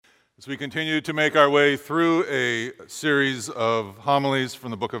As we continue to make our way through a series of homilies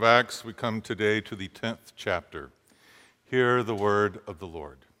from the book of Acts, we come today to the 10th chapter. Hear the word of the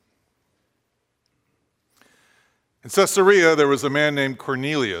Lord. In Caesarea, there was a man named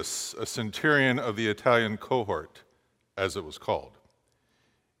Cornelius, a centurion of the Italian cohort, as it was called.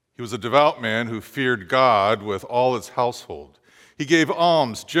 He was a devout man who feared God with all his household. He gave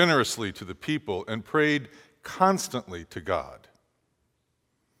alms generously to the people and prayed constantly to God.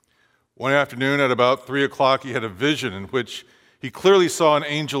 One afternoon at about 3 o'clock, he had a vision in which he clearly saw an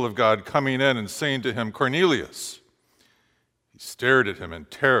angel of God coming in and saying to him, "Cornelius." He stared at him in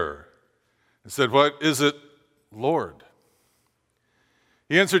terror and said, "What is it, Lord?"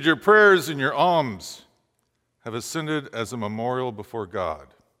 He answered, "Your prayers and your alms have ascended as a memorial before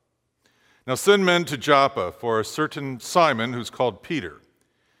God. Now send men to Joppa for a certain Simon who's called Peter.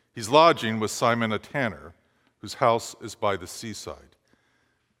 He's lodging with Simon a tanner, whose house is by the seaside."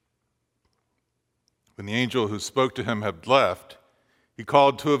 When the angel who spoke to him had left, he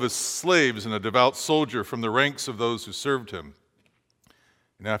called 2 of his slaves and a devout soldier from the ranks of those who served him.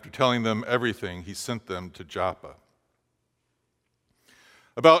 And after telling them everything, he sent them to Joppa.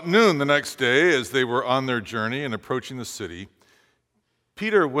 About noon the next day, as they were on their journey and approaching the city,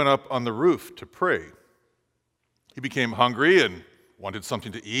 Peter went up on the roof to pray. He became hungry and wanted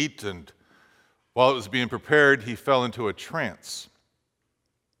something to eat, and while it was being prepared, he fell into a trance.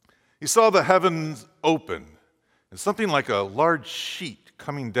 He saw the heavens open and something like a large sheet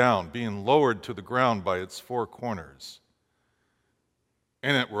coming down, being lowered to the ground by its 4 corners.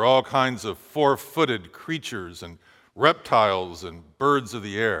 In it were all kinds of 4-footed creatures and reptiles and birds of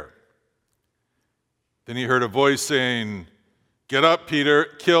the air. Then he heard a voice saying, "Get up, Peter,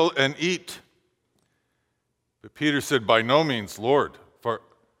 kill and eat." But Peter said, "By no means, Lord, for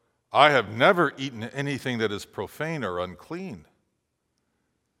I have never eaten anything that is profane or unclean."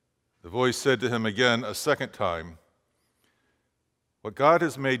 The voice said to him again a second time, "What God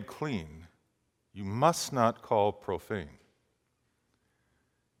has made clean, you must not call profane."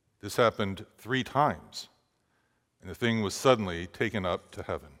 This happened 3 times, and the thing was suddenly taken up to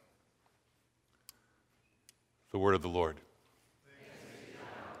heaven. The word of the Lord.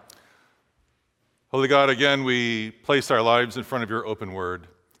 Holy God, again, we place our lives in front of your open word,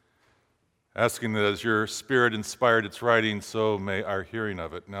 asking that as your Spirit inspired its writing, so may our hearing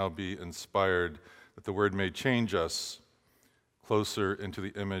of it now be inspired, that the word may change us closer into the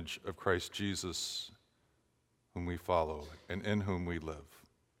image of Christ Jesus, whom we follow and in whom we live.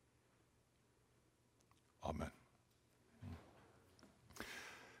 Amen.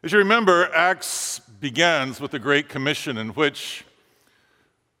 As you remember, Acts begins with the Great Commission, in which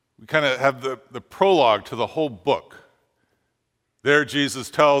we kind of have the prologue to the whole book. There,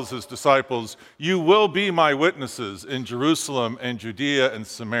 Jesus tells his disciples, "You will be my witnesses in Jerusalem and Judea and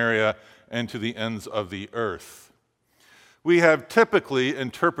Samaria and to the ends of the earth." We have typically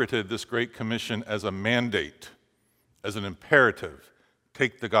interpreted this Great Commission as a mandate, as an imperative.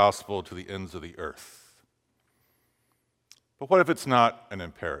 Take the gospel to the ends of the earth. But what if it's not an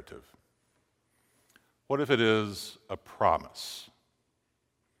imperative? What if it is a promise?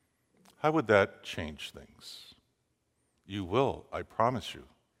 How would that change things? You will, I promise you,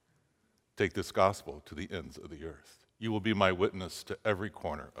 take this gospel to the ends of the earth. You will be my witness to every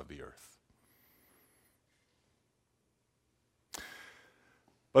corner of the earth.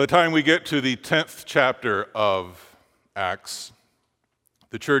 By the time we get to the 10th chapter of Acts,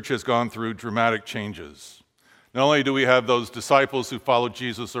 the church has gone through dramatic changes. Not only do we have those disciples who followed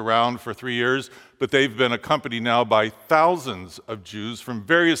Jesus around for 3 years, but they've been accompanied now by thousands of Jews from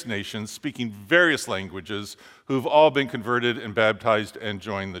various nations speaking various languages who've all been converted and baptized and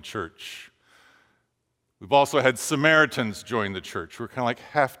joined the church. We've also had Samaritans join the church who are kind of like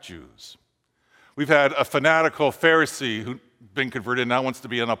half-Jews. We've had a fanatical Pharisee who's been converted and now wants to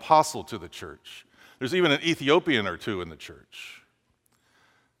be an apostle to the church. There's even an Ethiopian or 2 in the church.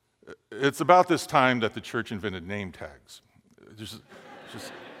 It's about this time that the church invented name tags. There's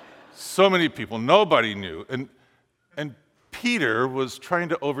just so many people, nobody knew. And Peter was trying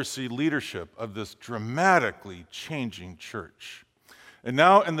to oversee leadership of this dramatically changing church. And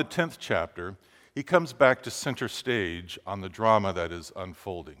now in the 10th chapter, he comes back to center stage on the drama that is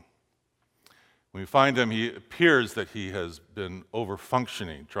unfolding. When we find him, it appears that he has been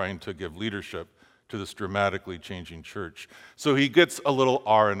over-functioning, trying to give leadership to this dramatically changing church. So he gets a little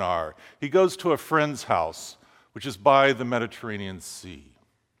R&R. He goes to a friend's house, which is by the Mediterranean Sea.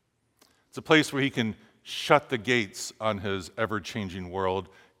 It's a place where he can shut the gates on his ever-changing world,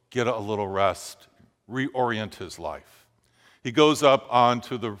 get a little rest, reorient his life. He goes up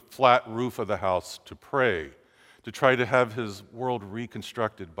onto the flat roof of the house to pray, to try to have his world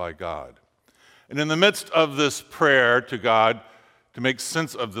reconstructed by God. And in the midst of this prayer to God to make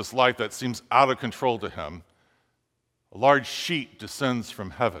sense of this life that seems out of control to him, a large sheet descends from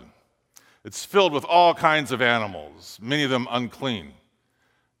heaven. It's filled with all kinds of animals, many of them unclean.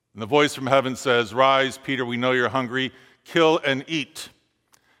 And the voice from heaven says, "Rise, Peter, we know you're hungry. Kill and eat."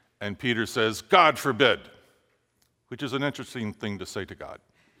 And Peter says, "God forbid," which is an interesting thing to say to God.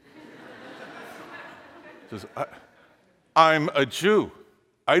 He says, I'm a Jew.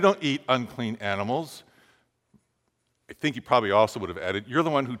 I don't eat unclean animals. I think he probably also would have added, "You're the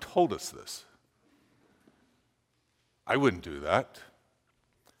one who told us this." I wouldn't do that.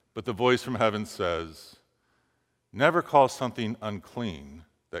 But the voice from heaven says, "Never call something unclean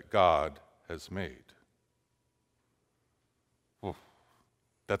that God has made." Oof,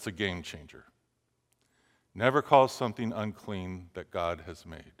 that's a game changer. Never call something unclean that God has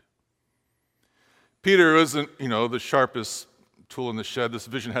made. Peter isn't, the sharpest tool in the shed. This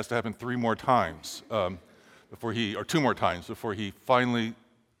vision has to happen 3 more times or 2 more times before he finally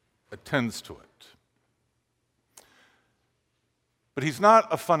attends to it. But he's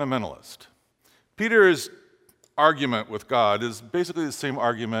not a fundamentalist. Peter's argument with God is basically the same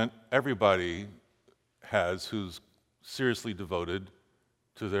argument everybody has who's seriously devoted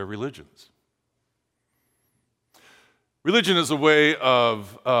to their religions. Religion is a way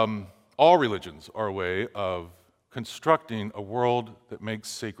of, all religions are a way of constructing a world that makes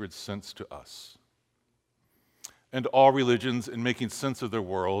sacred sense to us. And all religions, in making sense of their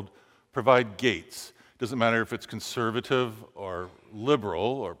world, provide gates. Doesn't matter if it's conservative or liberal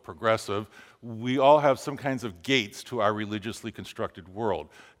or progressive, we all have some kinds of gates to our religiously constructed world.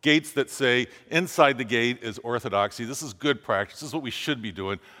 Gates that say, inside the gate is orthodoxy, this is good practice, this is what we should be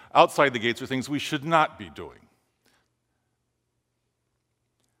doing. Outside the gates are things we should not be doing.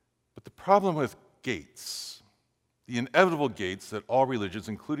 But the problem with gates, the inevitable gates that all religions,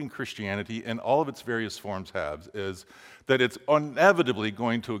 including Christianity and all of its various forms have, is that it's inevitably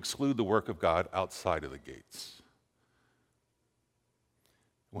going to exclude the work of God outside of the gates.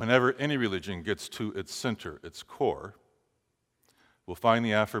 Whenever any religion gets to its center, its core, we'll find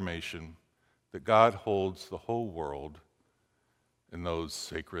the affirmation that God holds the whole world in those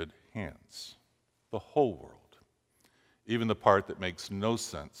sacred hands. The whole world, even the part that makes no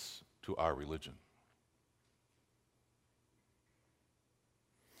sense to our religion.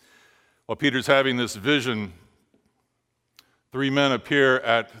 While Peter's having this vision, 3 men appear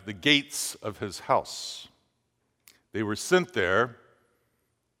at the gates of his house. They were sent there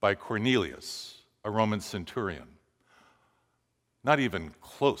by Cornelius, a Roman centurion, not even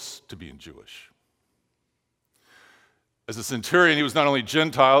close to being Jewish. As a centurion, he was not only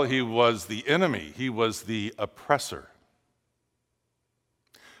Gentile, he was the enemy, he was the oppressor.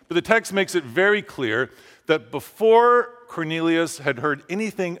 But the text makes it very clear that before Cornelius had heard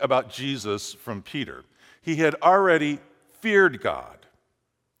anything about Jesus from Peter, he had already feared God.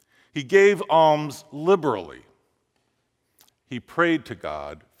 He gave alms liberally. He prayed to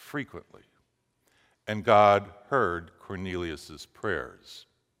God frequently. And God heard Cornelius' prayers.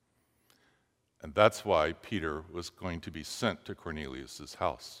 And that's why Peter was going to be sent to Cornelius'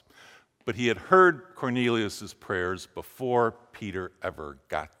 house. But he had heard Cornelius' prayers before Peter ever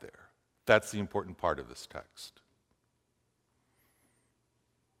got there. That's the important part of this text.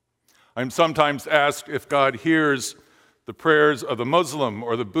 I'm sometimes asked if God hears the prayers of the Muslim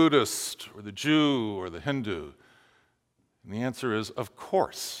or the Buddhist or the Jew or the Hindu. And the answer is, of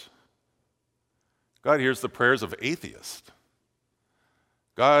course. God hears the prayers of atheists.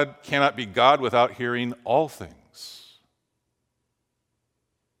 God cannot be God without hearing all things.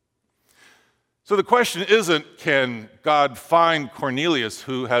 So the question isn't, can God find Cornelius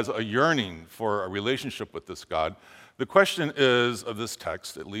who has a yearning for a relationship with this God? The question is, of this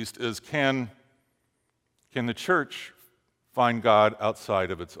text at least, is can the church find God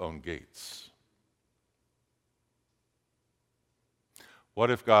outside of its own gates? What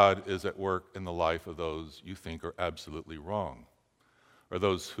if God is at work in the life of those you think are absolutely wrong, or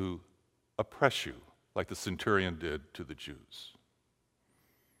those who oppress you, like the centurion did to the Jews?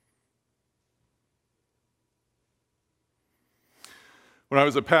 When I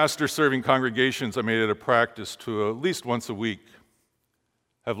was a pastor serving congregations, I made it a practice to at least once a week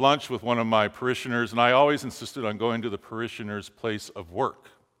have lunch with one of my parishioners, and I always insisted on going to the parishioner's place of work.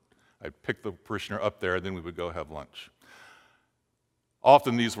 I'd pick the parishioner up there, and then we would go have lunch.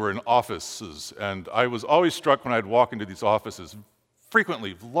 Often these were in offices, and I was always struck when I'd walk into these offices,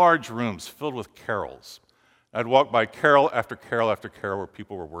 frequently large rooms filled with carols. I'd walk by carol after carol after carol where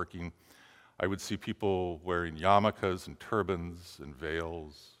people were working. I would see people wearing yarmulkes and turbans and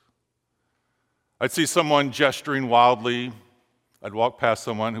veils. I'd see someone gesturing wildly. I'd walk past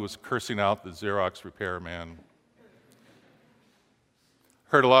someone who was cursing out the Xerox repairman.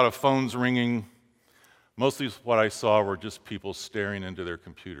 Heard a lot of phones ringing. Mostly what I saw were just people staring into their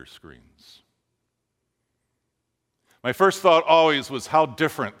computer screens. My first thought always was how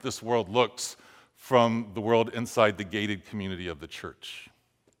different this world looks from the world inside the gated community of the church.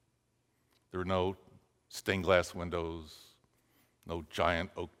 There were no stained glass windows, no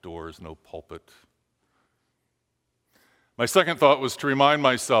giant oak doors, no pulpit. My second thought was to remind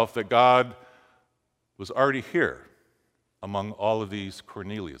myself that God was already here among all of these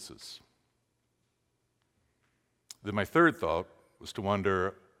Corneliuses. Then my third thought was to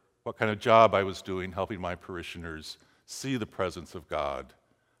wonder what kind of job I was doing helping my parishioners see the presence of God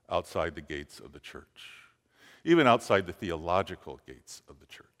outside the gates of the church, even outside the theological gates of the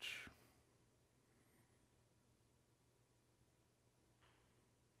church.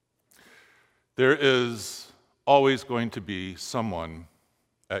 There is always going to be someone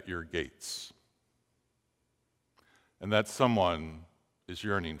at your gates, and that someone is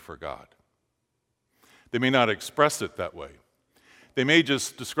yearning for God. They may not express it that way. They may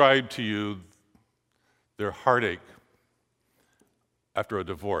just describe to you their heartache after a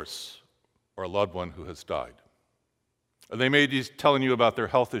divorce or a loved one who has died. Or they may be telling you about their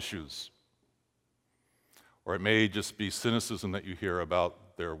health issues. Or it may just be cynicism that you hear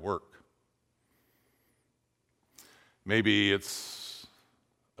about their work. Maybe it's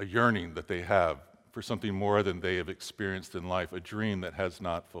a yearning that they have for something more than they have experienced in life, a dream that has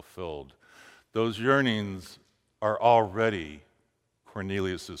not fulfilled. Those yearnings are already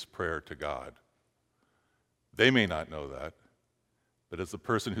Cornelius' prayer to God. They may not know that, but as a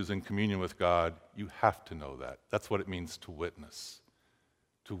person who's in communion with God, you have to know that. That's what it means to witness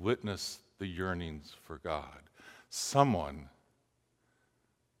the yearnings for God. Someone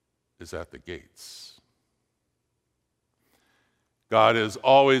is at the gates. God is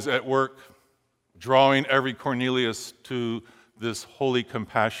always at work, drawing every Cornelius to this holy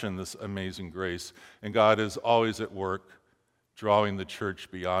compassion, this amazing grace. And God is always at work, drawing the church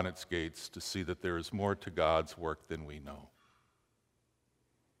beyond its gates to see that there is more to God's work than we know.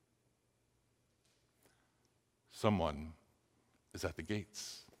 Someone is at the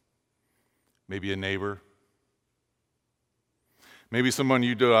gates. Maybe a neighbor. Maybe someone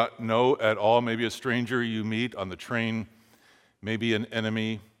you do not know at all. Maybe a stranger you meet on the train. Maybe an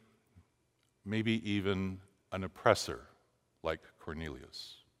enemy, maybe even an oppressor like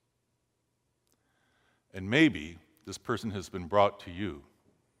Cornelius. And maybe this person has been brought to you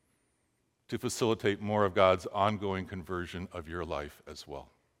to facilitate more of God's ongoing conversion of your life as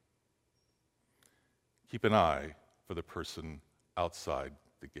well. Keep an eye for the person outside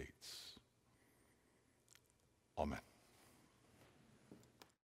the gates. Amen.